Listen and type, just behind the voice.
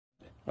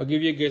I'll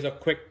give you guys a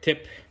quick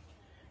tip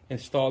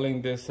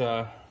installing this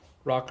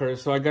rocker.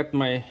 So I got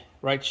my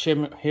right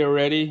shim here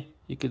ready.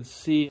 You can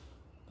see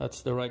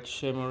that's the right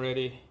shim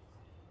already.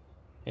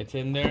 It's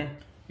in there.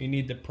 You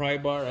need the pry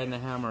bar and a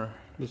hammer.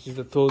 This is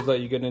the tools that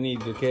you're gonna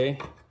need, okay?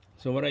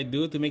 So what I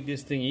do to make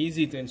this thing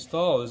easy to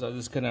install is I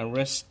just gonna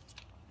rest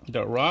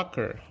the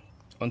rocker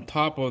on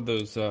top of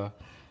those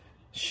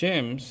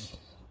shims,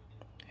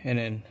 and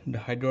then the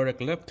hydraulic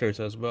lifters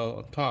as well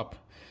on top.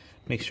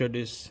 Make sure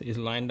this is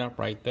lined up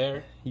right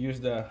there. Use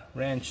the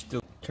wrench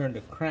to turn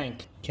the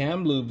crank.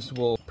 Cam loops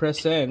will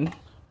press in.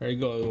 There you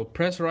go, it will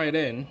press right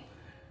in.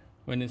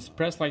 When it's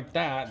pressed like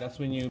that, that's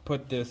when you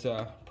put this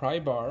pry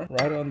bar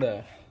right on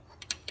the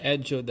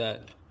edge of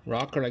that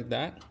rocker like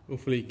that.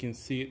 Hopefully you can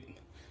see it.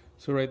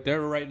 So right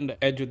there, right in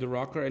the edge of the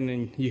rocker, and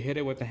then you hit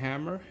it with the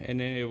hammer, and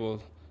then it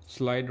will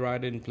slide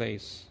right in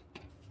place.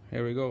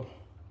 There we go.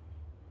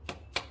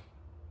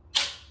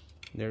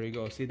 There you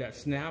go. See that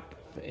snap?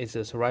 It's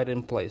just right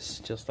in place,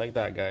 just like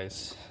that,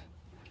 guys.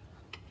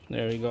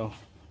 There you go.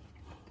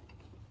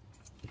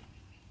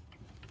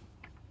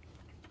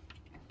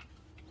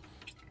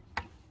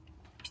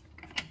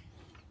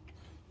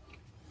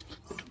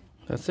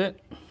 That's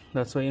it.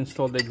 That's how you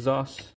install the exhaust.